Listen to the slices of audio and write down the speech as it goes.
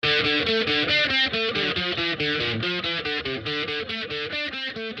Hey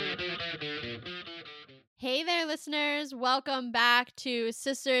there, listeners. Welcome back to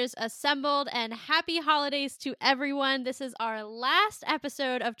Sisters Assembled, and happy holidays to everyone. This is our last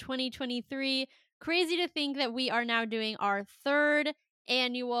episode of 2023. Crazy to think that we are now doing our third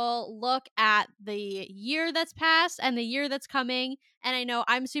annual look at the year that's passed and the year that's coming. And I know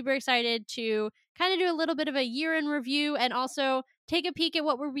I'm super excited to kind of do a little bit of a year in review and also take a peek at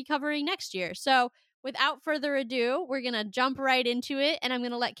what we'll be covering next year. So without further ado, we're going to jump right into it, and I'm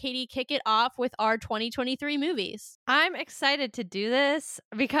going to let Katie kick it off with our 2023 movies. I'm excited to do this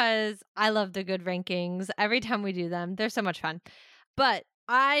because I love the good rankings. Every time we do them, they're so much fun. But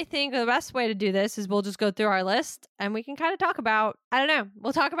I think the best way to do this is we'll just go through our list and we can kind of talk about,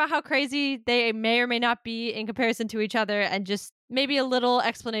 we'll talk about how crazy they may or may not be in comparison to each other and just maybe a little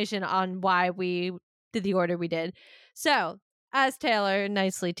explanation on why we did the order we did. So, as Taylor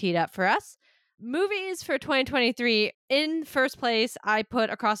nicely teed up for us, movies for 2023, in first place, I put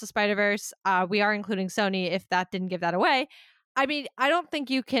Across the Spider-Verse. We are including Sony if that didn't give that away. I mean, I don't think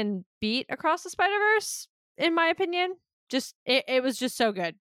you can beat Across the Spider-Verse, in my opinion. Just it was just so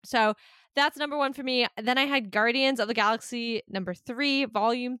good. So that's number one for me. Then I had Guardians of the Galaxy number 3,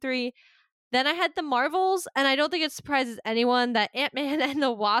 Volume 3. Then I had The Marvels, and I don't think it surprises anyone that Ant-Man and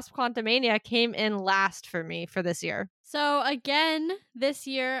the Wasp: Quantumania came in last for me for this year. So again, this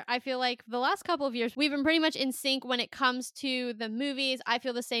year, I feel like the last couple of years, we've been pretty much in sync when it comes to the movies. I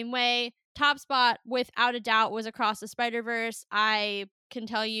feel the same way. Top spot, without a doubt, was Across the Spider-Verse. I can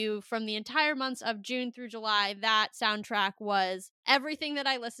tell you from the entire months of June through July, that soundtrack was everything that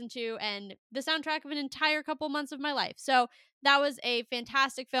I listened to and the soundtrack of an entire couple months of my life. So that was a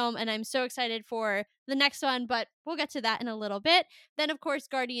fantastic film, and I'm so excited for the next one, but we'll get to that in a little bit. Then, of course,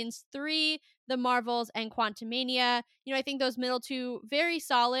 Guardians 3, The Marvels, and Quantumania. You know, I think those middle two, very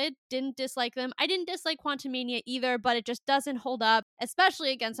solid. Didn't dislike them. I didn't dislike Quantumania either, but it just doesn't hold up,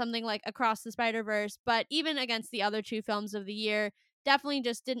 especially against something like Across the Spider-Verse, but even against the other two films of the year, definitely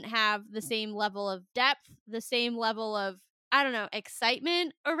just didn't have the same level of depth, the same level of, I don't know,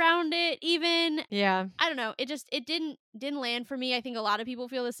 excitement around it even. Yeah. I don't know. It didn't land for me. I think a lot of people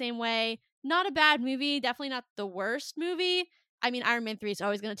feel the same way. Not a bad movie. Definitely not the worst movie. I mean, Iron Man 3 is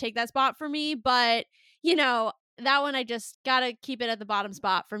always going to take that spot for me. But, you know, that one I just got to keep it at the bottom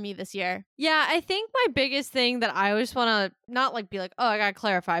spot for me this year. Yeah, I think my biggest thing that I always want to not like be like, oh, I got to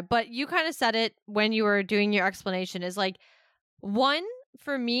clarify. But you kind of said it when you were doing your explanation is like, one,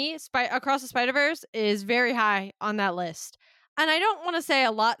 for me, Across the Spider-Verse is very high on that list. And I don't want to say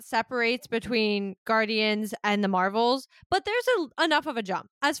a lot separates between Guardians and the Marvels, but there's enough of a jump.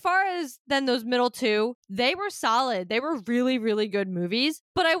 As far as then those middle two, they were solid. They were really, really good movies.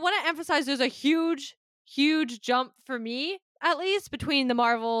 But I want to emphasize there's a huge, huge jump for me, at least, between the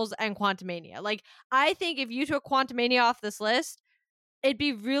Marvels and Quantumania. Like, I think if you took Quantumania off this list, it'd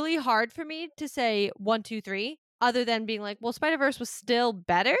be really hard for me to say 1, 2, 3. Other than being like, well, Spider-Verse was still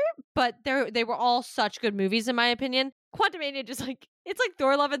better, but they were all such good movies, in my opinion. Quantumania just like, it's like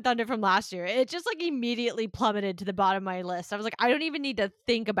Thor: Love and Thunder from last year. It just like immediately plummeted to the bottom of my list. I was like, I don't even need to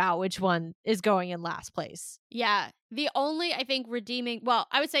think about which one is going in last place. Yeah. The only, I think,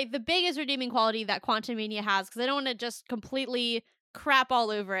 I would say the biggest redeeming quality that Quantumania has, because I don't want to just completely crap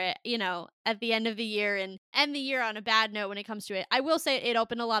all over it, you know, at the end of the year and end the year on a bad note when it comes to it. I will say it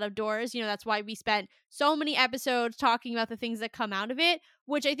opened a lot of doors. You know, that's why we spent so many episodes talking about the things that come out of it,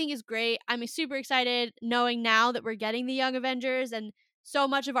 which I think is great. I'm super excited knowing now that we're getting the Young Avengers, and so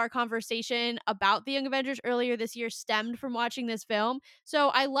much of our conversation about the Young Avengers earlier this year stemmed from watching this film.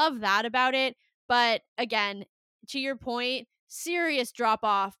 So I love that about it. But again, to your point, serious drop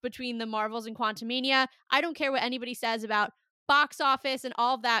off between the Marvels and Quantumania. I don't care what anybody says about box office and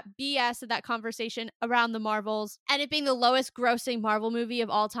all of that BS of that conversation around the Marvels and it being the lowest grossing Marvel movie of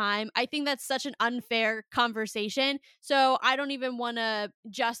all time. I think that's such an unfair conversation. So I don't even want to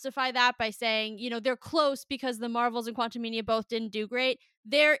justify that by saying, you know, they're close because the Marvels and Quantumania both didn't do great.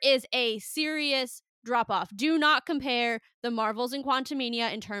 There is a serious drop off. Do not compare the Marvels and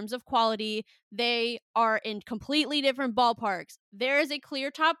Quantumania in terms of quality. They are in completely different ballparks. There is a clear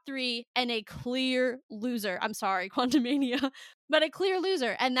top 3 and a clear loser. I'm sorry, Quantumania, but a clear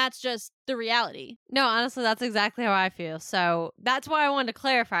loser. And that's just the reality. No, honestly, that's exactly how I feel. So that's why I wanted to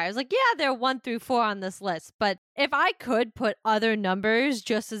clarify. I was like, yeah, they're 1 through 4 on this list, but if I could put other numbers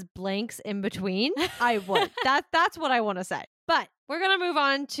just as blanks in between, I would. That's what I want to say. But we're going to move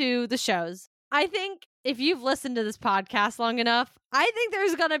on to the shows. I think if you've listened to this podcast long enough, I think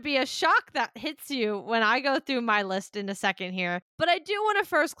there's going to be a shock that hits you when I go through my list in a second here. But I do want to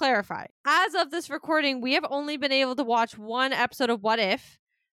first clarify. As of this recording, we have only been able to watch 1 episode of What If.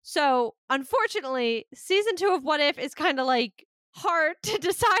 So, unfortunately, season 2 of What If is kind of like hard to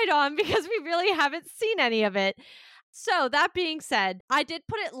decide on because we really haven't seen any of it. So, that being said, I did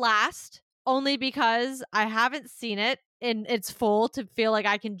put it last only because I haven't seen it in its full to feel like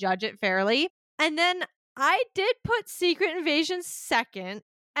I can judge it fairly. And then I did put Secret Invasion second.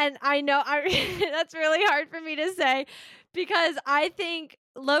 And I know that's really hard for me to say because I think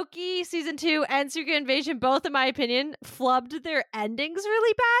Loki season 2 and Secret Invasion, both in my opinion, flubbed their endings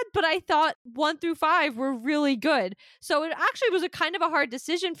really bad, but I thought 1 through 5 were really good. So it actually was a kind of a hard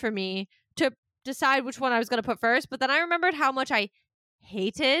decision for me to decide which one I was going to put first, but then I remembered how much I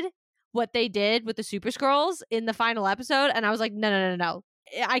hated what they did with the Super Skrulls in the final episode, and I was like, no.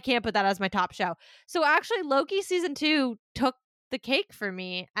 I can't put that as my top show. So actually Loki season 2 took the cake for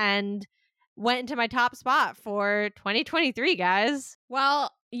me and went into my top spot for 2023, guys.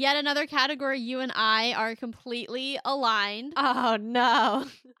 Well, yet another category you and I are completely aligned. Oh, no.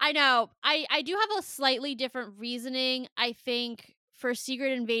 I know. I do have a slightly different reasoning. I think for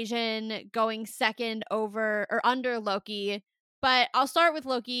Secret Invasion going second over or under Loki. But I'll start with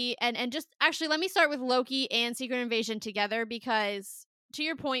Loki and just actually let me start with Loki and Secret Invasion together because to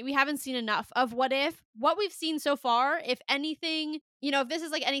your point, we haven't seen enough of What If. What we've seen so far, if anything, if this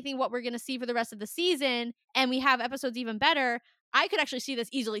is like anything what we're going to see for the rest of the season and we have episodes even better, I could actually see this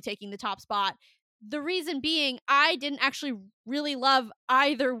easily taking the top spot. The reason being, I didn't actually really love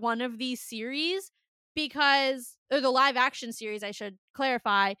either one of these series or the live action series, I should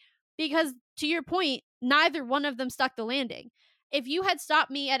clarify, because to your point, neither one of them stuck the landing. If you had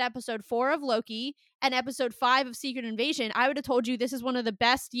stopped me at episode 4 of Loki and episode 5 of Secret Invasion, I would have told you this is one of the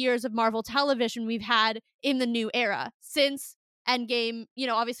best years of Marvel television we've had in the new era since Endgame.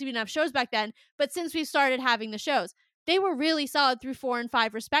 Obviously we didn't have shows back then, but since we started having the shows, they were really solid through 4 and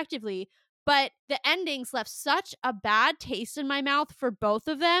 5 respectively. But the endings left such a bad taste in my mouth for both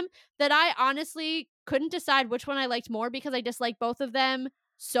of them that I honestly couldn't decide which one I liked more because I disliked both of them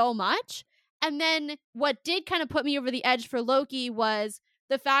so much. And then what did kind of put me over the edge for Loki was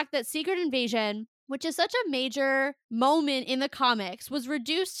the fact that Secret Invasion, which is such a major moment in the comics, was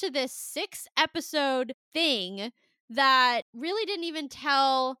reduced to this 6-episode thing that really didn't even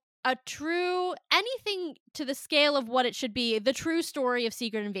tell anything to the scale of what it should be, the true story of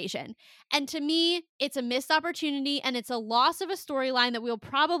Secret Invasion. And to me, it's a missed opportunity and it's a loss of a storyline that we'll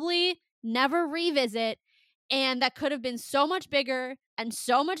probably never revisit. And that could have been so much bigger and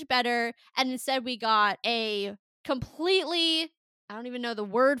so much better. And instead we got a completely, I don't even know the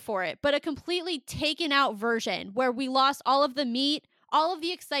word for it, but a completely taken out version where we lost all of the meat, all of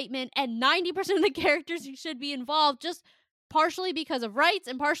the excitement, and 90% of the characters who should be involved just partially because of rights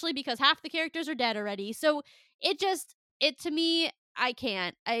and partially because half the characters are dead already. So to me, I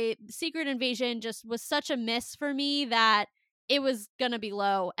can't. Secret Invasion just was such a miss for me that it was gonna be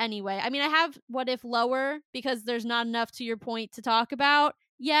low anyway. I mean, I have What If lower because there's not enough to your point to talk about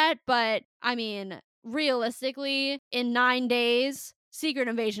yet, but I mean, realistically, in 9 days, Secret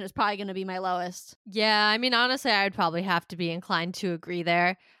Invasion is probably gonna be my lowest. Yeah, I mean, honestly, I would probably have to be inclined to agree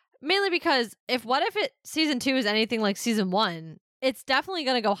there. Mainly because if What If season 2 is anything like season 1, it's definitely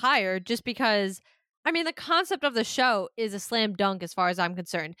gonna go higher just because, I mean, the concept of the show is a slam dunk as far as I'm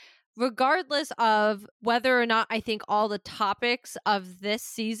concerned. Regardless of whether or not I think all the topics of this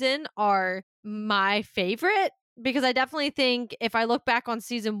season are my favorite, because I definitely think if I look back on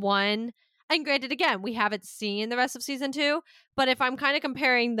season 1, and granted, again, we haven't seen the rest of season 2, but if I'm kind of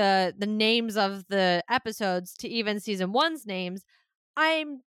comparing the names of the episodes to even season 1's names,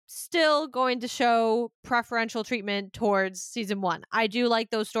 I'm still going to show preferential treatment towards season 1. I do like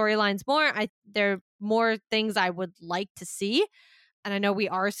those storylines more. There are more things I would like to see. And I know we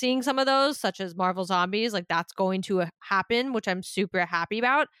are seeing some of those, such as Marvel Zombies. Like, that's going to happen, which I'm super happy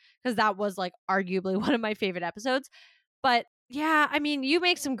about because that was like arguably one of my favorite episodes. But yeah, I mean, you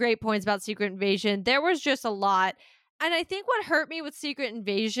make some great points about Secret Invasion. There was just a lot. And I think what hurt me with Secret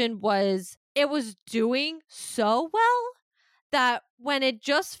Invasion was it was doing so well that when it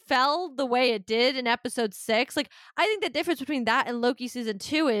just fell the way it did in episode 6, like, I think the difference between that and Loki season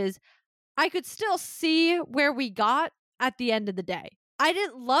 2 is I could still see where we got at the end of the day. I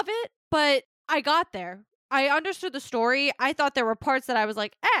didn't love it, but I got there. I understood the story. I thought there were parts that I was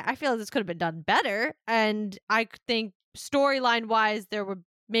like, I feel like this could have been done better. And I think storyline wise, there were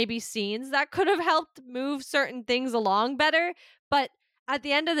maybe scenes that could have helped move certain things along better. But at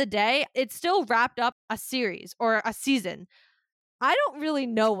the end of the day, it still wrapped up a series or a season. I don't really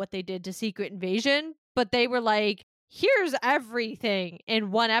know what they did to Secret Invasion, but they were like, here's everything in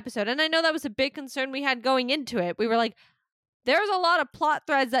one episode. And I know that was a big concern we had going into it. We were like, there's a lot of plot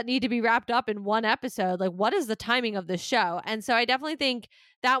threads that need to be wrapped up in one episode. Like, what is the timing of this show? And so I definitely think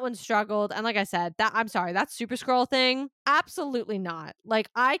that one struggled. And like I said, that Super Scroll thing, absolutely not. Like,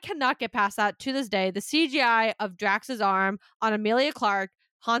 I cannot get past that to this day. The CGI of Drax's arm on Emilia Clarke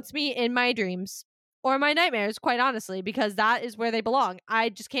haunts me in my dreams or my nightmares, quite honestly, because that is where they belong. I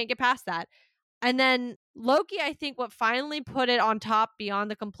just can't get past that. And then Loki, I think what finally put it on top beyond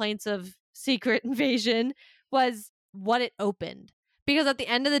the complaints of Secret Invasion was what it opened. Because at the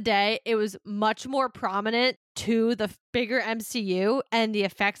end of the day, it was much more prominent to the bigger MCU, and the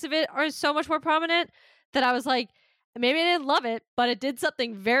effects of it are so much more prominent that I was like, maybe I didn't love it, but it did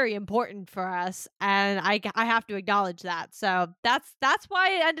something very important for us, and I have to acknowledge that. So that's why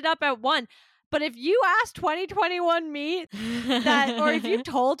it ended up at 1. But if you asked 2021 me that, or if you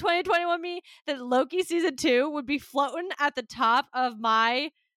told 2021 me that Loki season 2 would be floating at the top of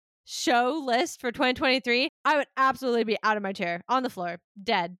my show list for 2023, I would absolutely be out of my chair, on the floor,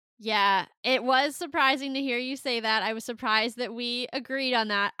 dead. Yeah, it was surprising to hear you say that. I was surprised that we agreed on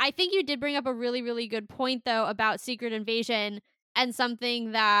that. I think you did bring up a really, really good point, though, about Secret Invasion, and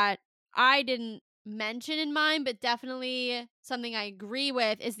something that I didn't mention in mine, but definitely something I agree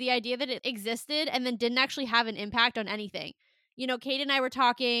with, is the idea that it existed and then didn't actually have an impact on anything. You know, Kate and I were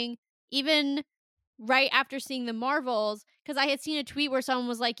talking, even right after seeing the Marvels, because I had seen a tweet where someone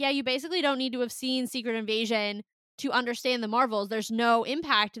was like, yeah, you basically don't need to have seen Secret Invasion to understand the Marvels. There's no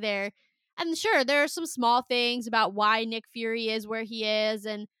impact there. And sure, there are some small things about why Nick Fury is where he is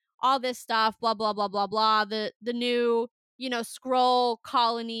and all this stuff, blah, blah, blah, blah, blah, the new, Skrull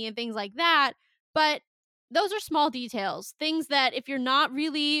colony and things like that. But those are small details, things that if you're not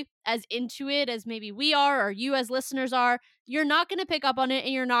really as into it as maybe we are, or you as listeners are, you're not going to pick up on it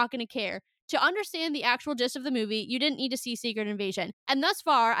and you're not going to care. To understand the actual gist of the movie, you didn't need to see Secret Invasion. And thus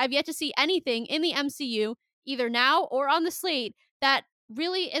far, I've yet to see anything in the MCU, either now or on the slate, that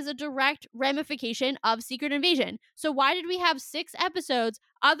really is a direct ramification of Secret Invasion. So why did we have 6 episodes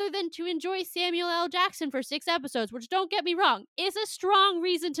other than to enjoy Samuel L. Jackson for 6 episodes, which, don't get me wrong, is a strong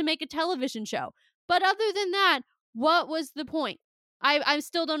reason to make a television show. But other than that, what was the point? I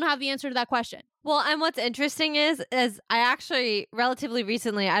still don't have the answer to that question. Well, and what's interesting is I actually relatively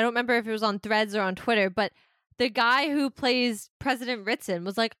recently, I don't remember if it was on Threads or on Twitter, but the guy who plays President Ritson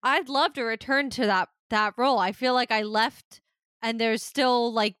was like, I'd love to return to that role. I feel like I left and there's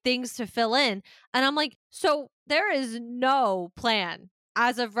still like things to fill in. And I'm like, so there is no plan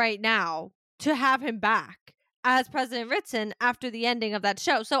as of right now to have him back as President Ritson after the ending of that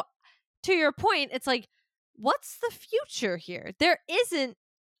show. So to your point, it's like, what's the future here? There isn't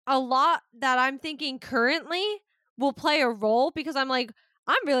a lot that I'm thinking currently will play a role, because I'm like,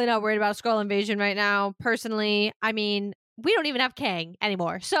 I'm really not worried about Skrull invasion right now, personally. I mean, we don't even have Kang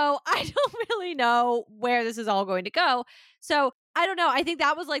anymore. So I don't really know where this is all going to go. So I don't know. I think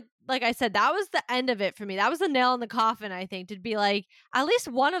that was like I said, that was the end of it for me. That was the nail in the coffin, I think, to be like, at least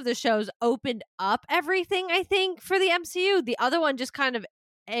one of the shows opened up everything, I think, for the MCU. The other one just kind of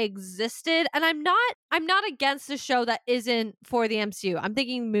existed. And I'm not against a show that isn't for the MCU. I'm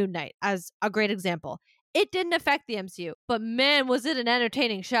thinking Moon Knight as a great example. It didn't affect the MCU, but man, was it an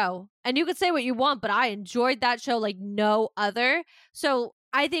entertaining show. And you could say what you want, but I enjoyed that show like no other. So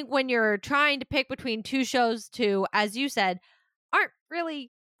I think when you're trying to pick between two shows to, as you said, aren't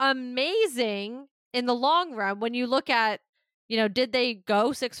really amazing in the long run, when you look at, did they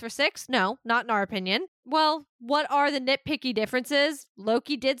go 6 for 6? No, not in our opinion. Well, what are the nitpicky differences?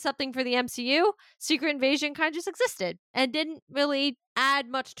 Loki did something for the MCU. Secret Invasion kind of just existed and didn't really add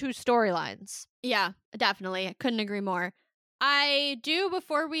much to storylines. Yeah, definitely. I couldn't agree more. I do,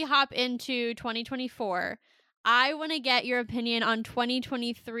 before we hop into 2024, I want to get your opinion on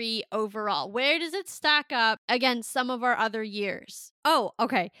 2023 overall. Where does it stack up against some of our other years? Oh,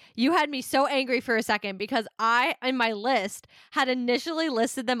 okay. You had me so angry for a second, because I, in my list, had initially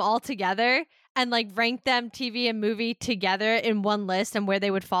listed them all together and like ranked them TV and movie together in one list and where they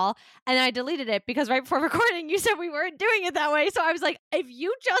would fall. And I deleted it because right before recording, you said we weren't doing it that way. So I was like, if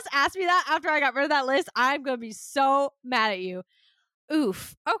you just asked me that after I got rid of that list, I'm going to be so mad at you.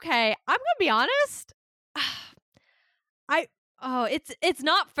 Oof. Okay. I'm going to be honest. It's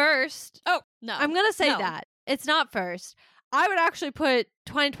not first. Oh, no. I'm going to say that. It's not first. I would actually put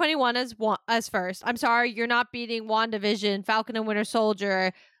 2021 as first. I'm sorry, you're not beating WandaVision, Falcon and Winter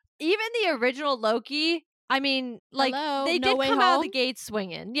Soldier, even the original Loki. I mean, like, they did come out of the gates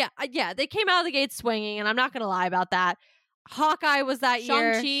swinging. Yeah, they came out of the gates swinging, and I'm not going to lie about that. Hawkeye was that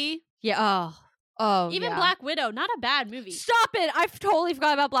year. Shang-Chi. Yeah, even Black Widow, not a bad movie. Stop it! I've totally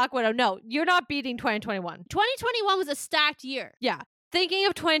forgot about Black Widow. No, you're not beating 2021. 2021 was a stacked year. Yeah. Thinking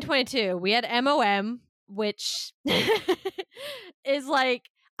of 2022, we had MOM, which is like,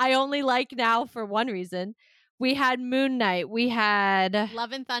 I only like now for one reason. We had Moon Knight. We had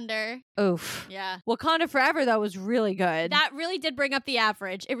Love and Thunder. Oof. Yeah. Wakanda Forever, though, was really good. That really did bring up the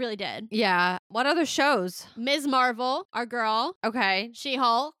average. It really did. Yeah. What other shows? Ms. Marvel, our girl. Okay.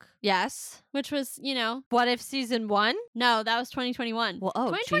 She-Hulk. Yes. Which was, What If Season 1? No, that was 2021. Well,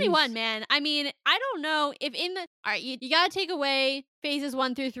 2021, geez. man. I mean, I don't know if all right, you got to take away phases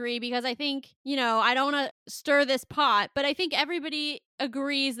 1 through 3 because I think, I don't want to stir this pot, but I think everybody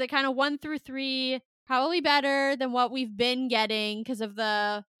agrees that kind of 1 through 3 probably better than what we've been getting because of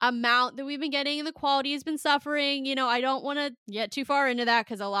the amount that we've been getting and the quality has been suffering. I don't want to get too far into that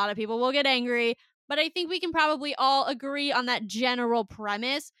because a lot of people will get angry, but I think we can probably all agree on that general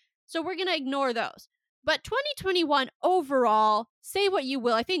premise. So we're going to ignore those. But 2021 overall, say what you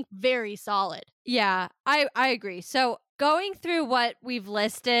will, I think very solid. Yeah, I agree. So going through what we've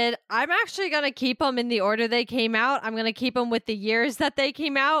listed, I'm actually going to keep them in the order they came out. I'm going to keep them with the years that they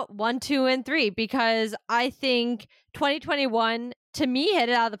came out, 1, 2, and 3, because I think 2021, to me, hit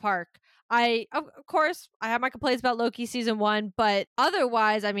it out of the park. Of course, I have my complaints about Loki season 1, but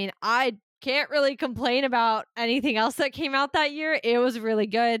otherwise, I mean, I can't really complain about anything else that came out that year. It was really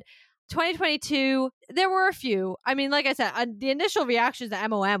good. 2022, there were a few. I mean, like I said, the initial reactions to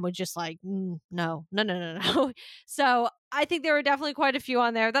MOM was just like, no. So I think there were definitely quite a few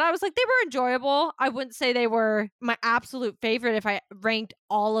on there that I was like, they were enjoyable. I wouldn't say they were my absolute favorite if I ranked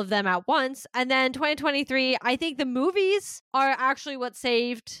all of them at once. And then 2023, I think the movies are actually what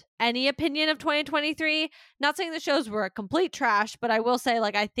saved any opinion of 2023. Not saying the shows were a complete trash, but I will say,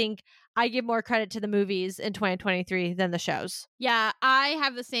 I think I give more credit to the movies in 2023 than the shows. Yeah, I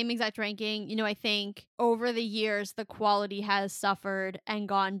have the same exact ranking. I think over the years, the quality has suffered and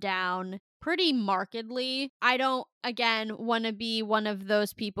gone down pretty markedly. I don't, again, want to be one of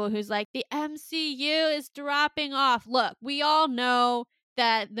those people who's like, the MCU is dropping off. Look, we all know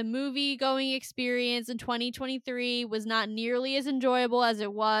that the movie going experience in 2023 was not nearly as enjoyable as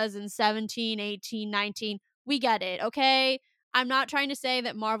it was in 17, 18, 19. We get it, okay? I'm not trying to say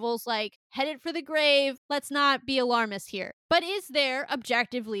that Marvel's headed for the grave. Let's not be alarmist here. But is there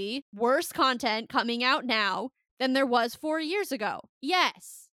objectively worse content coming out now than there was 4 years ago?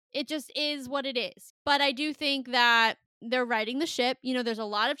 Yes. It just is what it is. But I do think that they're righting the ship. There's a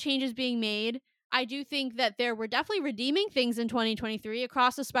lot of changes being made. I do think that there were definitely redeeming things in 2023.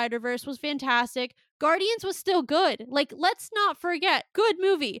 Across the Spider-Verse was fantastic. Guardians was still good. Let's not forget. Good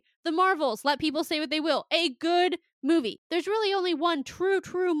movie. The Marvels, let people say what they will. A good movie. There's really only one true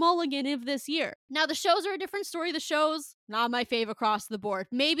mulligan of this year. Now, the shows are a different story. The shows, not my fave across the board.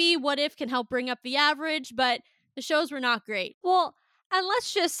 Maybe What If can help bring up the average, but the shows were not great. Well, and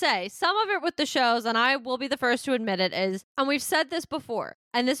let's just say, some of it with the shows, and I will be the first to admit it, is, and we've said this before,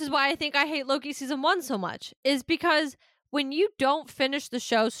 and this is why I think I hate Loki season 1 so much, is because when you don't finish the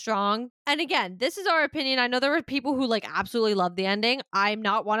show strong, and again, this is our opinion. I know there were people who absolutely love the ending. I'm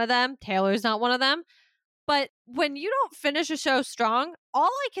not one of them. Taylor's not one of them. But when you don't finish a show strong, all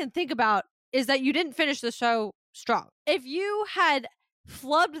I can think about is that you didn't finish the show strong. If you had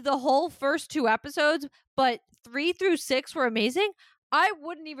flubbed the whole first 2 episodes, but 3 through 6 were amazing, I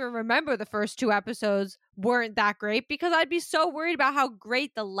wouldn't even remember the first 2 episodes weren't that great because I'd be so worried about how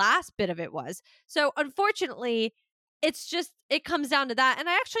great the last bit of it was. So unfortunately, it comes down to that. And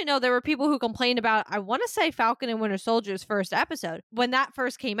I actually know there were people who complained about, I want to say Falcon and Winter Soldier's first episode when that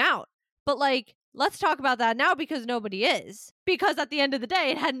first came out. But let's talk about that now because nobody is. Because at the end of the day,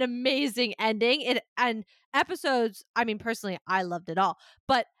 it had an amazing ending. And episodes, I mean, personally, I loved it all.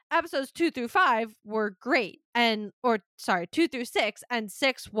 But episodes 2 through 5 were great. 2 through 6. And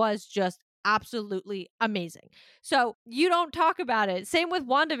 6 was just absolutely amazing. So you don't talk about it. Same with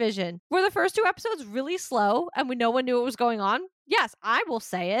WandaVision. Were the first 2 episodes really slow and no one knew what was going on? Yes, I will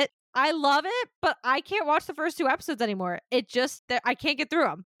say it. I love it, but I can't watch the first 2 episodes anymore. I can't get through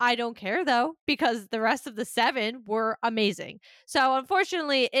them. I don't care though, because the rest of the 7 were amazing. So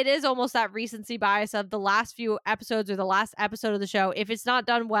unfortunately, it is almost that recency bias of the last few episodes or the last episode of the show. If it's not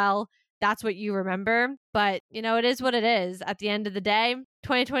done well, that's what you remember. But, it is what it is. At the end of the day,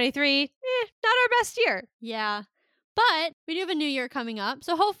 2023, not our best year. Yeah. But we do have a new year coming up.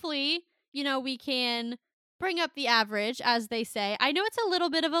 So hopefully, we can bring up the average, as they say. I know it's a little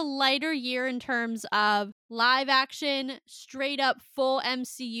bit of a lighter year in terms of live action, straight up full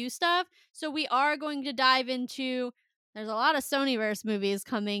MCU stuff. So we are going to dive into, there's a lot of Sonyverse movies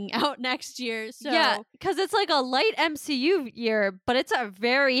coming out next year. So yeah, because it's a light MCU year, but it's a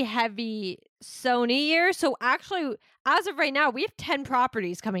very heavy Sony year. So actually, as of right now, we have 10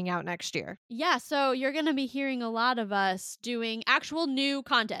 properties coming out next year. Yeah, so you're going to be hearing a lot of us doing actual new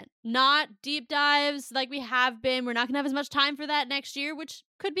content, not deep dives like we have been. We're not going to have as much time for that next year, which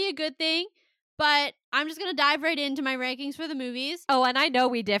could be a good thing. But I'm just going to dive right into my rankings for the movies. Oh, and I know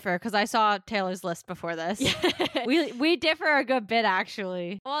we differ because I saw Taylor's list before this. we differ a good bit,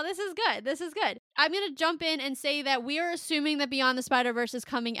 actually. Well, this is good. This is good. I'm going to jump in and say that we are assuming that Beyond the Spider-Verse is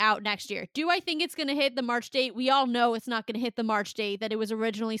coming out next year. Do I think it's going to hit the March date? We all know it's not going to hit the March date that it was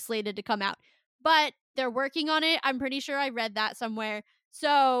originally slated to come out. But they're working on it. I'm pretty sure I read that somewhere.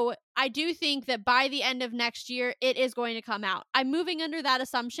 So I do think that by the end of next year, it is going to come out. I'm moving under that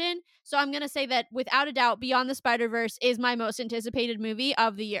assumption. So I'm going to say that without a doubt, Beyond the Spider-Verse is my most anticipated movie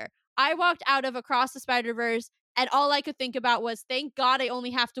of the year. I walked out of Across the Spider-Verse and all I could think about was, thank God I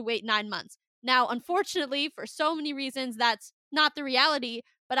only have to wait 9 months. Now, unfortunately, for so many reasons, that's not the reality,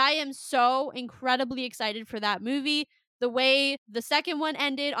 but I am so incredibly excited for that movie. The way the second one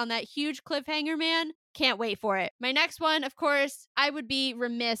ended on that huge cliffhanger, man, can't wait for it. My next one, of course, I would be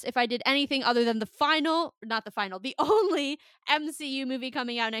remiss if I did anything other than the only MCU movie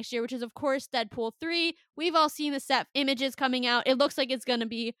coming out next year, which is, of course, Deadpool 3. We've all seen the set images coming out. It looks like it's going to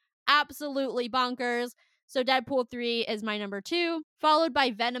be absolutely bonkers. So Deadpool 3 is my number 2, followed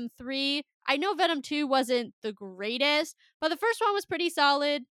by Venom 3. I know Venom 2 wasn't the greatest, but the first one was pretty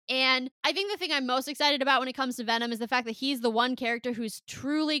solid. And I think the thing I'm most excited about when it comes to Venom is the fact that he's the one character who's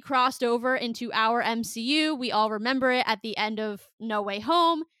truly crossed over into our MCU. We all remember it at the end of No Way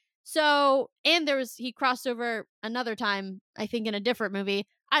Home. So, and he crossed over another time, I think in a different movie.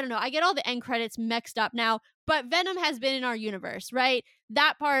 I don't know. I get all the end credits mixed up now, but Venom has been in our universe, right?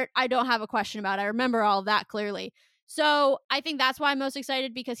 That part I don't have a question about. I remember all of that clearly. So I think that's why I'm most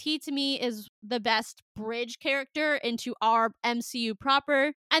excited, because he, to me, is the best bridge character into our MCU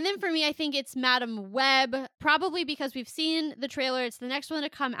proper. And then for me, I think it's Madam Web, probably because we've seen the trailer. It's the next one to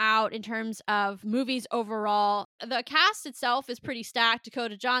come out in terms of movies overall. The cast itself is pretty stacked.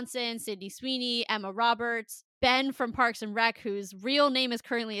 Dakota Johnson, Sydney Sweeney, Emma Roberts, Ben from Parks and Rec, whose real name is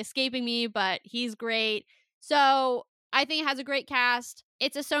currently escaping me, but he's great. So I think it has a great cast.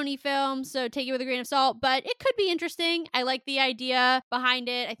 It's a Sony film, so take it with a grain of salt, but it could be interesting. I like the idea behind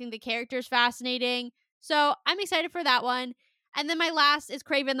it. I think the character's fascinating. So I'm excited for that one. And then my last is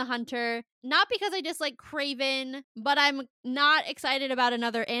Kraven the Hunter. Not because I dislike Kraven, but I'm not excited about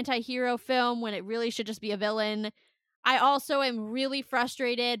another anti-hero film when it really should just be a villain. I also am really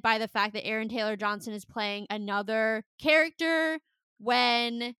frustrated by the fact that Aaron Taylor Johnson is playing another character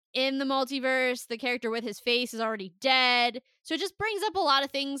when in the multiverse, the character with his face is already dead. So it just brings up a lot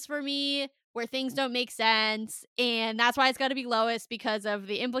of things for me where things don't make sense. And that's why it's got to be Lois, because of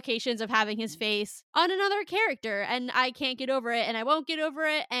the implications of having his face on another character. And I can't get over it, and I won't get over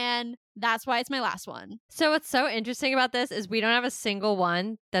it. And that's why it's my last one. So what's so interesting about this is we don't have a single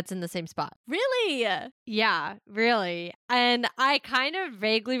one that's in the same spot. Really? Yeah, really. And I kind of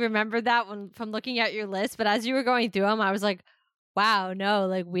vaguely remembered that from looking at your list. But as you were going through them, I was like, wow, no,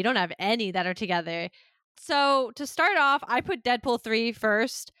 like we don't have any that are together. So to start off, I put Deadpool 3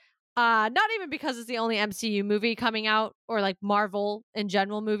 first. Not even because it's the only MCU movie coming out, or like Marvel in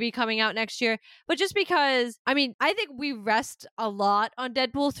general movie coming out next year, but just because, I mean, I think we rest a lot on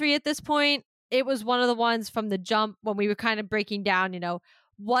Deadpool 3 at this point. It was one of the ones from the jump when we were kind of breaking down,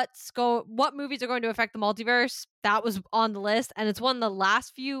 what movies are going to affect the multiverse. That was on the list, and it's one of the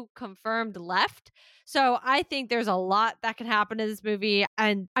last few confirmed left. So I think there's a lot that can happen in this movie.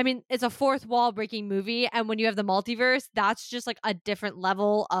 And I mean, it's a fourth wall breaking movie, and when you have the multiverse, that's just like a different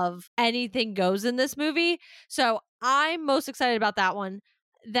level of anything goes in this movie. So I'm most excited about that one.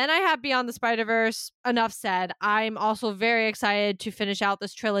 Then I have Beyond the Spider-Verse. Enough said. I'm also very excited to finish out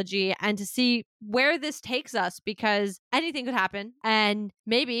this trilogy and to see where this takes us, because anything could happen, and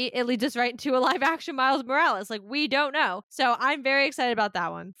maybe it leads us right into a live action Miles Morales. Like, we don't know. So I'm very excited about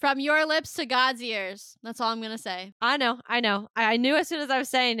that one. From your lips to God's ears. That's all I'm going to say. I know. I knew as soon as I was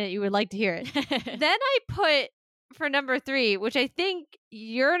saying it, you would like to hear it. Then I put for number 3, which I think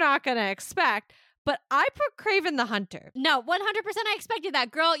you're not going to expect, but I put Kraven the Hunter. No, 100% I expected that.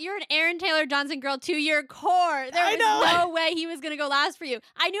 Girl, you're an Aaron Taylor Johnson girl to your core. There was no way he was going to go last for you.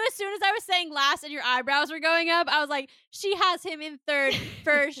 I knew as soon as I was saying last and your eyebrows were going up, I was like, she has him in third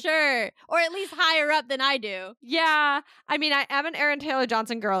for sure. Or at least higher up than I do. Yeah. I mean, I am an Aaron Taylor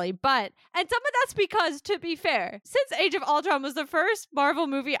Johnson girly, and some of that's because, to be fair, since Age of Ultron was the first Marvel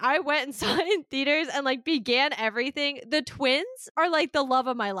movie I went and saw in theaters and like began everything, the twins are like the love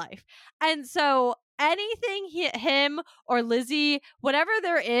of my life. And so anything him or Lizzie, whatever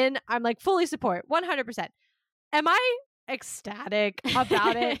they're in, I'm like fully support, 100%. Am I ecstatic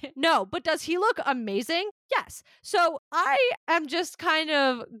about it. No, but does he look amazing? Yes. So I am just kind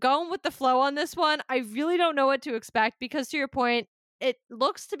of going with the flow on this one. I really don't know what to expect because, to your point, it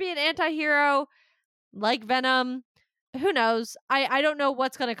looks to be an anti-hero like Venom. Who knows? I don't know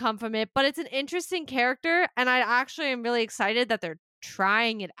what's going to come from it, but it's an interesting character, and I actually am really excited that they're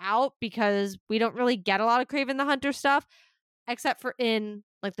trying it out because we don't really get a lot of Kraven the Hunter stuff except for in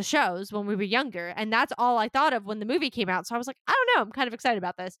like the shows when we were younger, and that's all I thought of when the movie came out. So I was like, I don't know, I'm kind of excited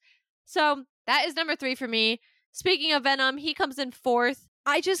about this. So that is number 3 for me. Speaking of Venom, he comes in 4th.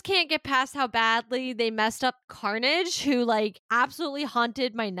 I just can't get past how badly they messed up Carnage, who like absolutely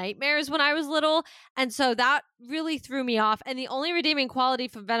haunted my nightmares when I was little. And so that really threw me off. And the only redeeming quality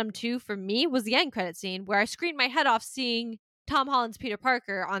for Venom 2 for me was the end credit scene where I screamed my head off seeing Tom Holland's Peter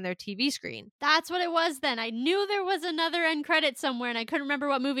Parker on their TV screen. That's what it was then. I knew there was another end credit somewhere and I couldn't remember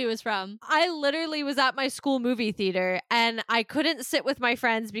what movie it was from. I literally was at my school movie theater and I couldn't sit with my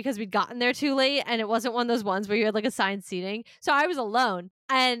friends because we'd gotten there too late and it wasn't one of those ones where you had like assigned seating. So I was alone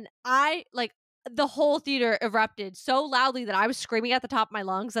and the whole theater erupted so loudly that I was screaming at the top of my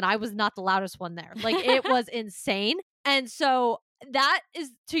lungs and I was not the loudest one there. Like it was insane. And so that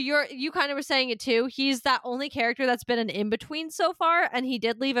is you kind of were saying it too. He's that only character that's been an in-between so far, and he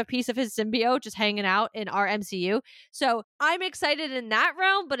did leave a piece of his symbiote just hanging out in our MCU. So I'm excited in that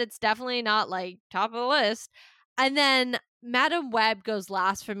realm, but it's definitely not like top of the list. And then Madam Web goes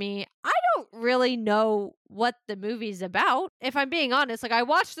last for me. I don't really know what the movie's about, if I'm being honest. Like I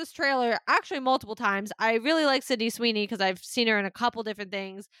watched this trailer actually multiple times. I really like Sydney Sweeney because I've seen her in a couple different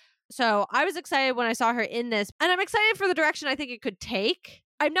things. So I was excited when I saw her in this, and I'm excited for the direction I think it could take.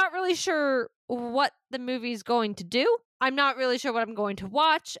 I'm not really sure what the movie's going to do. I'm not really sure what I'm going to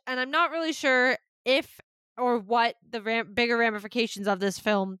watch, and I'm not really sure if or what the bigger ramifications of this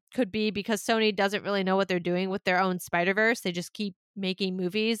film could be because Sony doesn't really know what they're doing with their own Spider-Verse. They just keep making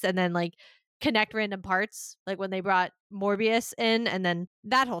movies and then like connect random parts, like when they brought Morbius in and then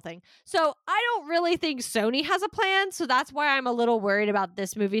that whole thing. So I don't really think Sony has a plan, so that's why I'm a little worried about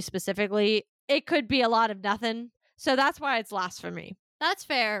this movie specifically. It could be a lot of nothing, so that's why it's last for me. That's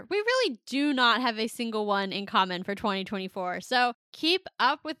fair. We really do not have a single one in common for 2024, so keep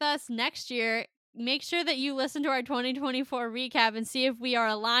up with us next year. Make sure that you listen to our 2024 recap and see if we are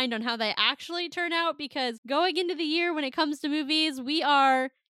aligned on how they actually turn out, because going into the year when it comes to movies, we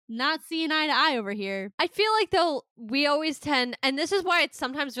are not seeing eye to eye over here. I feel like we always tend, and this is why it's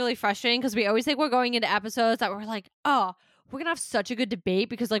sometimes really frustrating because we always think we're going into episodes that we're like, oh, we're gonna have such a good debate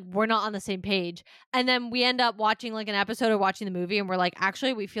because like we're not on the same page. And then we end up watching like an episode or watching the movie and we're like,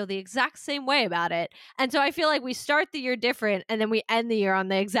 actually, we feel the exact same way about it. And so I feel like we start the year different and then we end the year on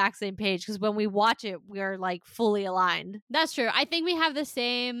the exact same page because when we watch it, we're like fully aligned. That's true. I think we have the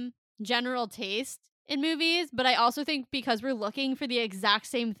same general taste in movies, but I also think because we're looking for the exact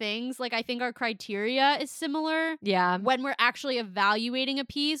same things, like I think our criteria is similar. Yeah. When we're actually evaluating a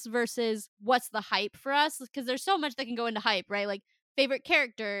piece versus what's the hype for us, because there's so much that can go into hype, right? Like favorite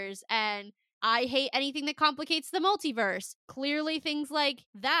characters, and I hate anything that complicates the multiverse. Clearly things like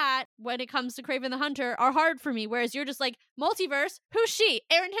that, when it comes to Kraven the Hunter, are hard for me, whereas you're just like, multiverse? Who's she?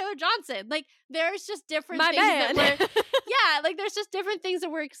 Aaron Taylor Johnson. Like there's just different things that we're yeah, like there's just different things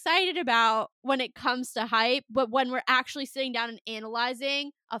that we're excited about when it comes to hype, but when we're actually sitting down and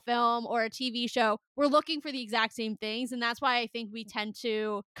analyzing a film or a TV show, we're looking for the exact same things, and that's why I think we tend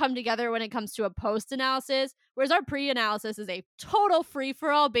to come together when it comes to a post-analysis, whereas our pre-analysis is a total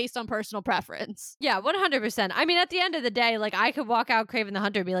free-for-all based on personal preference. Yeah, 100%. I mean, at the end of the day, like I could walk out Kraven the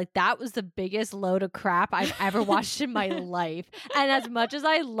Hunter and be like, that was the biggest load of crap I've ever watched in my life. And as much as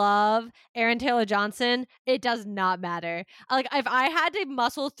I love Aaron Taylor Johnson, it does not matter. Like if I had to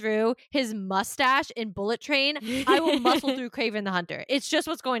muscle through his mustache in Bullet Train, I will muscle through Kraven the Hunter. It's just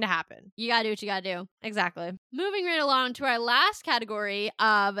what's going to happen. You gotta do what you gotta do. Exactly. Moving right along to our last category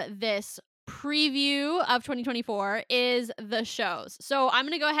of this preview of 2024 is the shows. So I'm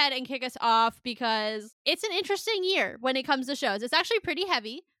going to go ahead and kick us off because it's an interesting year when it comes to shows. It's actually pretty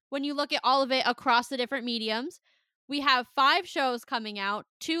heavy when you look at all of it across the different mediums. We have 5 shows coming out,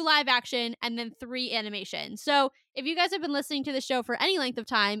 2 live action, and then 3 animation. So if you guys have been listening to the show for any length of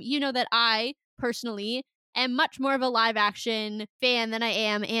time, you know that I personally am much more of a live action fan than I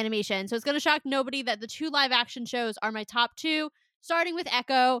am animation. So it's going to shock nobody that the 2 live action shows are my top 2, starting with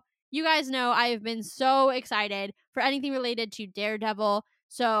Echo. You guys know I have been so excited for anything related to Daredevil.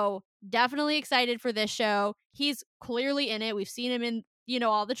 So definitely excited for this show. He's clearly in it. We've seen him in,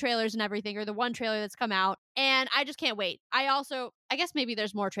 all the trailers and everything, or the one trailer that's come out. And I just can't wait. I guess maybe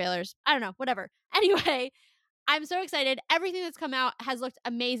there's more trailers. I don't know, whatever. Anyway, I'm so excited. Everything that's come out has looked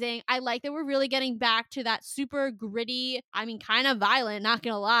amazing. I like that we're really getting back to that super gritty, I mean, kind of violent, not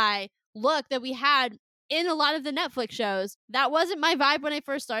gonna lie, look that we had in a lot of the Netflix shows. That wasn't my vibe when I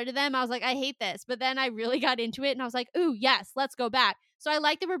first started them. I was like, I hate this. But then I really got into it and I was like, ooh, yes, let's go back. So I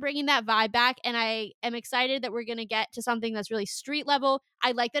like that we're bringing that vibe back, and I am excited that we're going to get to something that's really street level.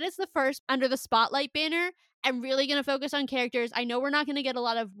 I like that it's the first under the Spotlight banner and really going to focus on characters. I know we're not going to get a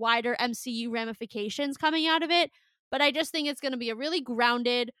lot of wider MCU ramifications coming out of it, but I just think it's going to be a really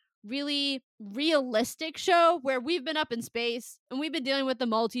grounded, really realistic show where we've been up in space and we've been dealing with the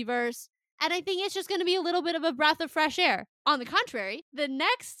multiverse. And I think it's just going to be a little bit of a breath of fresh air. On the contrary, the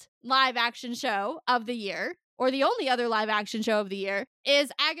next live action show of the year, or the only other live action show of the year,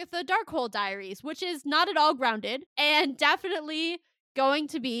 is Agatha Darkhold Diaries, which is not at all grounded and definitely going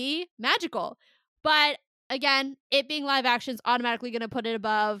to be magical. But again, it being live action is automatically going to put it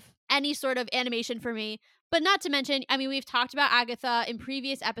above any sort of animation for me. But not to mention, I mean, we've talked about Agatha in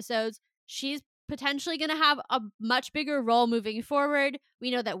previous episodes. She's potentially going to have a much bigger role moving forward.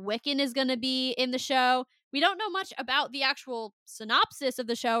 We know that Wiccan is going to be in the show. We don't know much about the actual synopsis of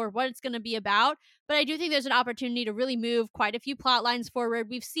the show or what it's going to be about, but I do think there's an opportunity to really move quite a few plot lines forward.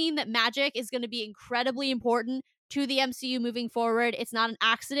 We've seen that magic is going to be incredibly important to the MCU moving forward. It's not an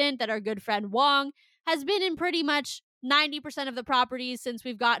accident that our good friend Wong has been in pretty much 90% of the properties since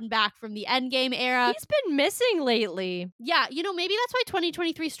we've gotten back from the Endgame era. He's been missing lately. Yeah, you know, maybe that's why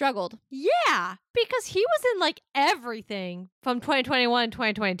 2023 struggled. Yeah, because he was in like everything from 2021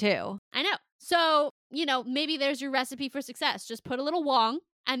 2022. I know. So, you know, maybe there's your recipe for success. Just put a little Wong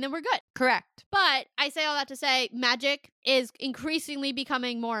and then we're good. Correct. But I say all that to say magic is increasingly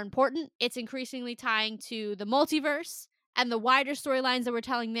becoming more important. It's increasingly tying to the multiverse and the wider storylines that we're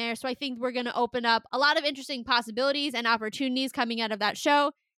telling there. So I think we're going to open up a lot of interesting possibilities and opportunities coming out of that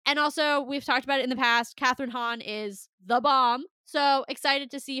show. And also, we've talked about it in the past, Kathryn Hahn is the bomb. So excited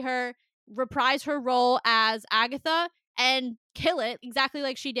to see her reprise her role as Agatha and kill it exactly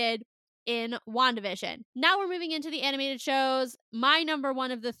like she did in WandaVision. Now we're moving into the animated shows. My number one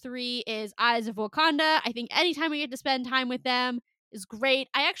of the three is Eyes of Wakanda. I think anytime we get to spend time with them is great.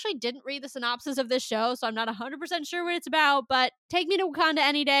 I actually didn't read the synopsis of this show, so I'm not 100% sure what it's about, but take me to Wakanda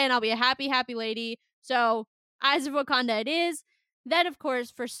any day and I'll be a happy, happy lady. So Eyes of Wakanda it is. Then, of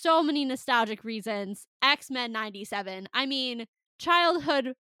course, for so many nostalgic reasons, X-Men 97. I mean,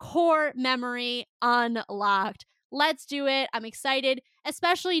 childhood core memory unlocked. Let's do it. I'm excited,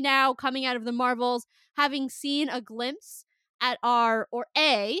 especially now coming out of the Marvels, having seen a glimpse at I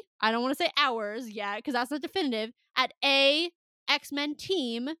don't want to say ours yet, because that's not definitive, at a X-Men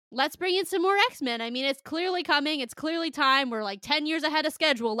team. Let's bring in some more X-Men. I mean, it's clearly coming. It's clearly time. We're like 10 years ahead of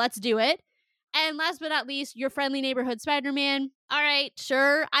schedule. Let's do it. And last but not least, your friendly neighborhood Spider-Man. All right,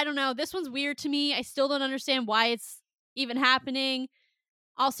 sure. I don't know. This one's weird to me. I still don't understand why it's even happening.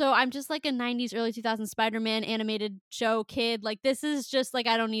 Also, I'm just like a 90s, early 2000s Spider-Man animated show kid. Like, this is just like,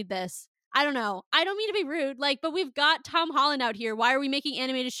 I don't need this. I don't know. I don't mean to be rude, like, but we've got Tom Holland out here. Why are we making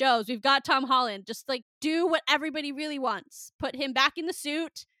animated shows? We've got Tom Holland. Just like do what everybody really wants. Put him back in the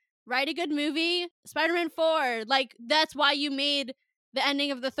suit. Write a good movie. Spider-Man 4. Like, that's why you made the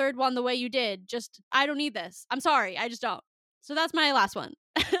ending of the third one the way you did. Just, I don't need this. I'm sorry. I just don't. So that's my last one.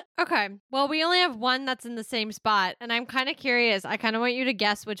 Okay. Well, we only have one that's in the same spot, and I'm kind of curious. I kind of want you to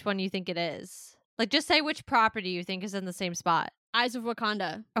guess which one you think it is. Like, just say which property you think is in the same spot. Eyes of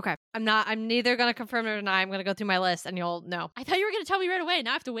Wakanda. Okay. I'm neither going to confirm it or deny. I'm going to go through my list and you'll know. I thought you were going to tell me right away.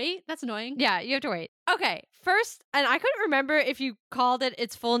 Now I have to wait? That's annoying. Yeah, you have to wait. Okay. First, and I couldn't remember if you called it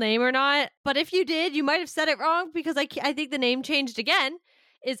its full name or not, but if you did, you might have said it wrong because I think the name changed again.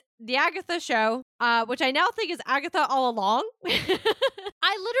 Is The Agatha Show, which I now think is Agatha All Along.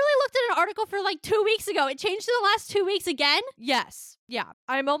 I literally looked at an article for like 2 weeks ago. It changed in the last 2 weeks again? Yes. Yeah.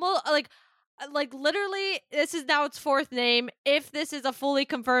 I'm almost like literally this is now its fourth name. If this is a fully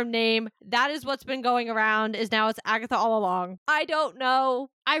confirmed name, that is what's been going around, is now it's Agatha All Along. I don't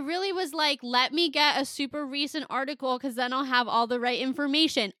know. I really was like, let me get a super recent article because then I'll have all the right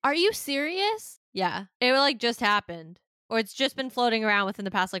information. Are you serious? Yeah. It like just happened. Or it's just been floating around within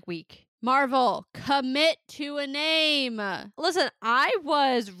the past like week. Marvel, commit to a name. Listen, I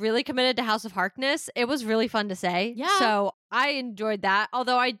was really committed to House of Harkness. It was really fun to say. Yeah. So I enjoyed that.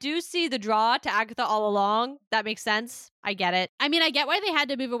 Although I do see the draw to Agatha All Along. That makes sense. I get it. I mean, I get why they had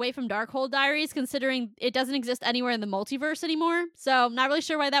to move away from Darkhold Diaries, considering it doesn't exist anywhere in the multiverse anymore. So I'm not really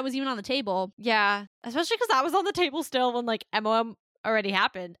sure why that was even on the table. Yeah. Especially because that was on the table still when like MOM already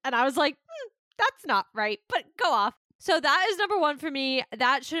happened. And I was like, that's not right. But go off. So that is number one for me.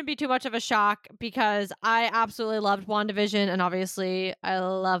 That shouldn't be too much of a shock because I absolutely loved WandaVision, and obviously I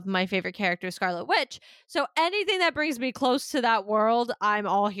love my favorite character, Scarlet Witch. So anything that brings me close to that world, I'm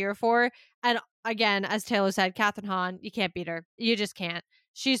all here for. And again, as Taylor said, Kathryn Hahn, you can't beat her. You just can't.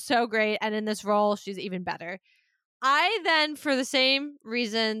 She's so great, and in this role, she's even better. I then, for the same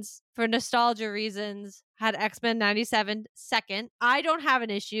reasons, for nostalgia reasons, had X-Men 97 second. I don't have an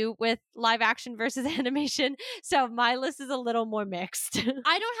issue with live action versus animation, so my list is a little more mixed. I don't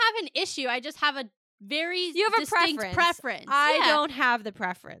have an issue. I just have a very You have a distinct preference. I don't have the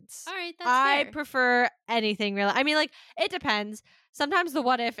preference. All right, that's I fair. prefer anything really. I mean, like, it depends. Sometimes the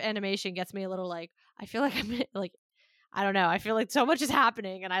what if animation gets me a little like, I feel like I'm like, I don't know. I feel like so much is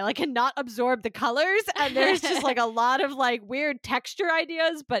happening and I like cannot absorb the colors and there's just like a lot of like weird texture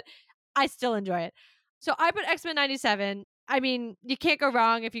ideas, but I still enjoy it. So I put X-Men 97. I mean, you can't go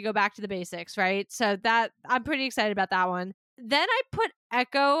wrong if you go back to the basics, right? So that I'm pretty excited about that one. Then I put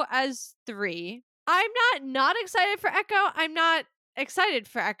Echo as 3. I'm not excited for Echo. I'm not excited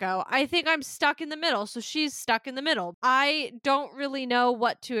for Echo. I think I'm stuck in the middle. So she's stuck in the middle. I don't really know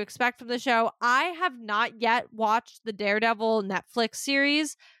what to expect from the show. I have not yet watched the Daredevil Netflix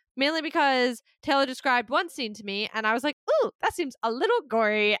series, mainly because Taylor described one scene to me and I was like, ooh, that seems a little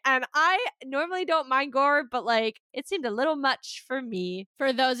gory. And I normally don't mind gore, but like it seemed a little much for me.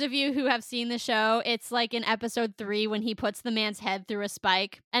 For those of you who have seen the show, it's like in episode 3 when he puts the man's head through a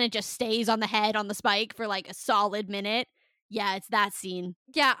spike and it just stays on the head on the spike for like a solid minute. Yeah, it's that scene.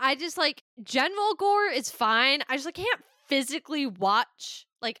 Yeah, I just like general gore is fine. I just like can't physically watch.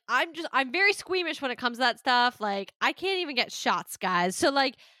 Like I'm very squeamish when it comes to that stuff. Like I can't even get shots, guys. So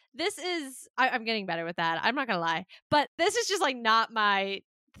like this is I'm getting better with that. I'm not gonna lie. But this is just like not my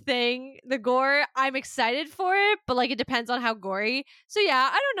thing. The gore, I'm excited for it, but like it depends on how gory. So yeah,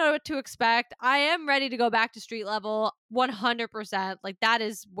 I don't know what to expect. I am ready to go back to street level 100%. Like that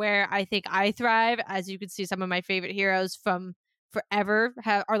is where I think I thrive. As you can see, some of my favorite heroes from forever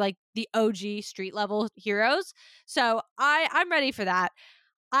are like the OG street level heroes. So I'm ready for that.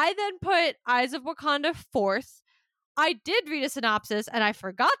 I then put Eyes of Wakanda 4th. I did read a synopsis and I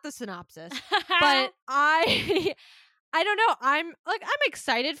forgot the synopsis, but I don't know. I'm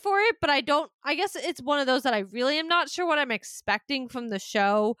excited for it, but I guess it's one of those that I really am not sure what I'm expecting from the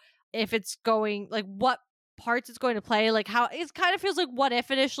show. If it's going, like what parts it's going to play, like how it kind of feels like What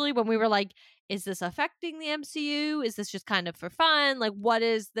If initially when we were like, is this affecting the MCU? Is this just kind of for fun? Like what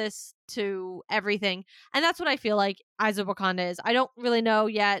is this to everything? And that's what I feel like Eyes of Wakanda is. I don't really know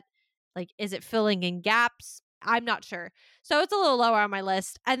yet. Like, is it filling in gaps? I'm not sure. So it's a little lower on my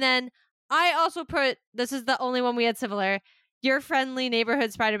list. And then I also put, this is the only one we had similar, Your Friendly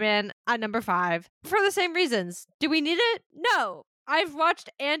Neighborhood Spider-Man at number 5 for the same reasons. Do we need it? No. I've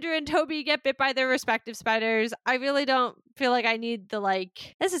watched Andrew and Toby get bit by their respective spiders. I really don't feel like I need the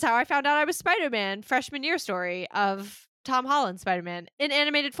like, this is how I found out I was Spider-Man freshman year story of Tom Holland's Spider-Man in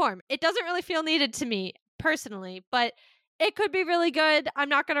animated form. It doesn't really feel needed to me personally, but it could be really good. I'm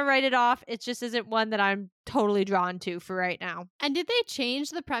not going to write it off. It just isn't one that I'm totally drawn to for right now. And did they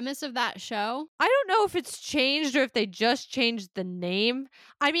change the premise of that show? I don't know if it's changed or if they just changed the name.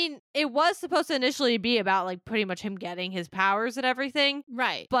 I mean, it was supposed to initially be about like pretty much him getting his powers and everything.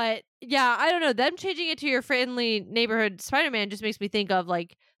 Right. But yeah, I don't know. Them changing it to Your Friendly Neighborhood Spider-Man just makes me think of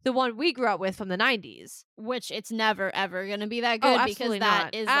like the one we grew up with from the 90s. Which it's never, ever going to be that good because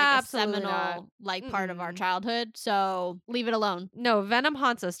that is like absolutely a seminal like part of our childhood. So leave it alone. No, Venom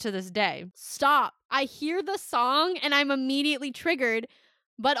haunts us to this day. Stop. I hear the song and I'm immediately triggered.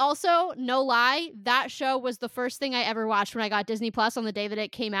 But also, no lie, that show was the first thing I ever watched when I got Disney Plus on the day that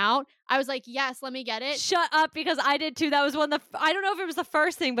it came out. I was like, yes, let me get it. Shut up, because I did too. That was one of the, I don't know if it was the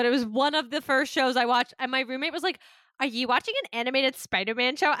first thing, but it was one of the first shows I watched. And my roommate was like, are you watching an animated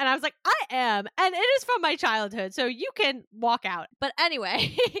Spider-Man show? And I was like, I am. And it is from my childhood, so you can walk out. But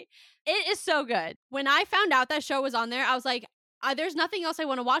anyway, it is so good. When I found out that show was on there, I was like, there's nothing else I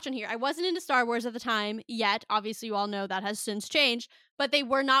want to watch on here. I wasn't into Star Wars at the time yet. Obviously, you all know that has since changed. But they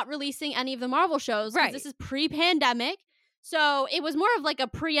were not releasing any of the Marvel shows. Right. This is pre-pandemic. So it was more of like a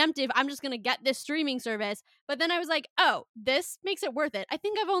preemptive, I'm just going to get this streaming service. But then I was like, oh, this makes it worth it. I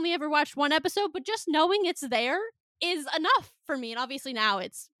think I've only ever watched one episode, but just knowing it's there is enough for me. And obviously now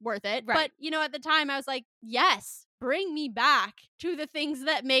it's worth it. Right. But, you know, at the time I was like, yes, bring me back to the things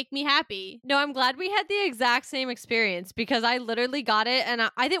that make me happy. No, I'm glad we had the exact same experience because I literally got it and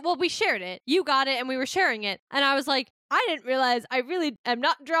I did, well, we shared it. You got it and we were sharing it. And I was like, I didn't realize I really am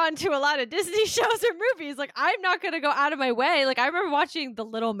not drawn to a lot of Disney shows or movies. Like, I'm not going to go out of my way. Like, I remember watching The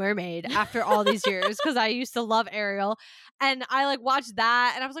Little Mermaid after all these years because I used to love Ariel. And I like watched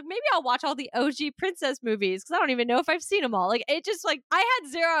that and I was like, maybe I'll watch all the OG princess movies because I don't even know if I've seen them all. Like, it just like, I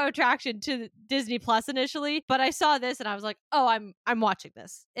had zero attraction to Disney Plus initially, but I saw this and I was like, oh, I'm watching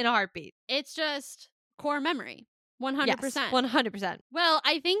this in a heartbeat. It's just core memory. 100%. Yes, 100%. Well,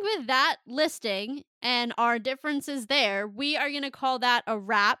 I think with that listing and our differences there, we are going to call that a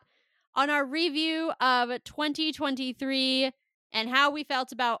wrap on our review of 2023 and how we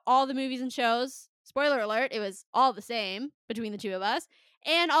felt about all the movies and shows. Spoiler alert, it was all the same between the two of us.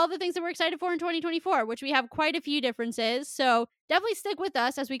 And all the things that we're excited for in 2024, which we have quite a few differences. So definitely stick with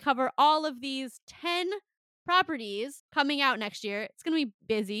us as we cover all of these 10 properties coming out next year. It's going to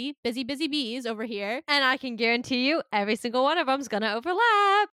be busy bees over here. And I can guarantee you every single one of them's going to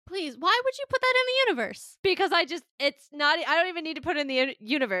overlap. Please, why would you put that in the universe? Because it's not, I don't even need to put it in the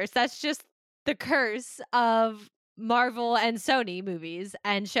universe. That's just the curse of Marvel and Sony movies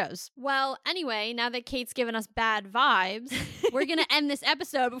and shows. Well, anyway, now that Kate's given us bad vibes, we're going to end this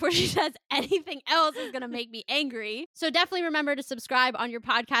episode before she says anything else is going to make me angry. So definitely remember to subscribe on your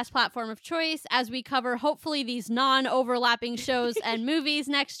podcast platform of choice as we cover hopefully these non-overlapping shows and movies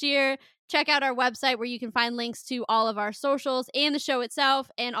next year. Check out our website where you can find links to all of our socials and the show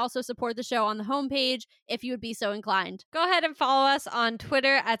itself, and also support the show on the homepage if you would be so inclined. Go ahead and follow us on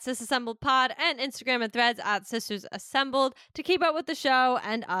Twitter at SisAssembledPod and Instagram and Threads at SistersAssembled to keep up with the show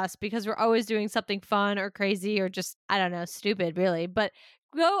and us, because we're always doing something fun or crazy or just, I don't know, stupid really. But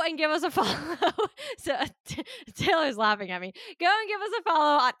go and give us a follow. So Taylor's laughing at me. Go and give us a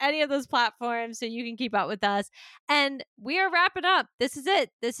follow on any of those platforms so you can keep up with us. And we are wrapping up. This is it.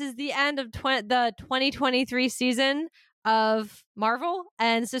 This is the end of the 2023 season of Marvel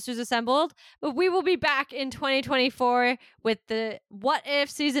and Sisters Assembled. But we will be back in 2024 with the What If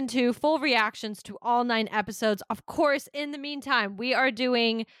Season 2 full reactions to all 9 episodes. Of course, in the meantime, we are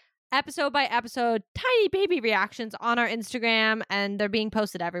doing episode by episode, tiny baby reactions on our Instagram, and they're being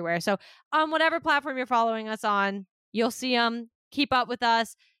posted everywhere. So on whatever platform you're following us on, you'll see them. Keep up with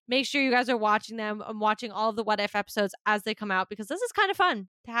us. Make sure you guys are watching them. I'm watching all of the What If episodes as they come out, because this is kind of fun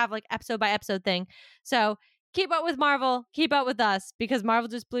to have like episode by episode thing. So keep up with Marvel. Keep up with us, because Marvel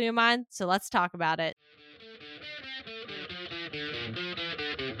just blew your mind. So let's talk about it.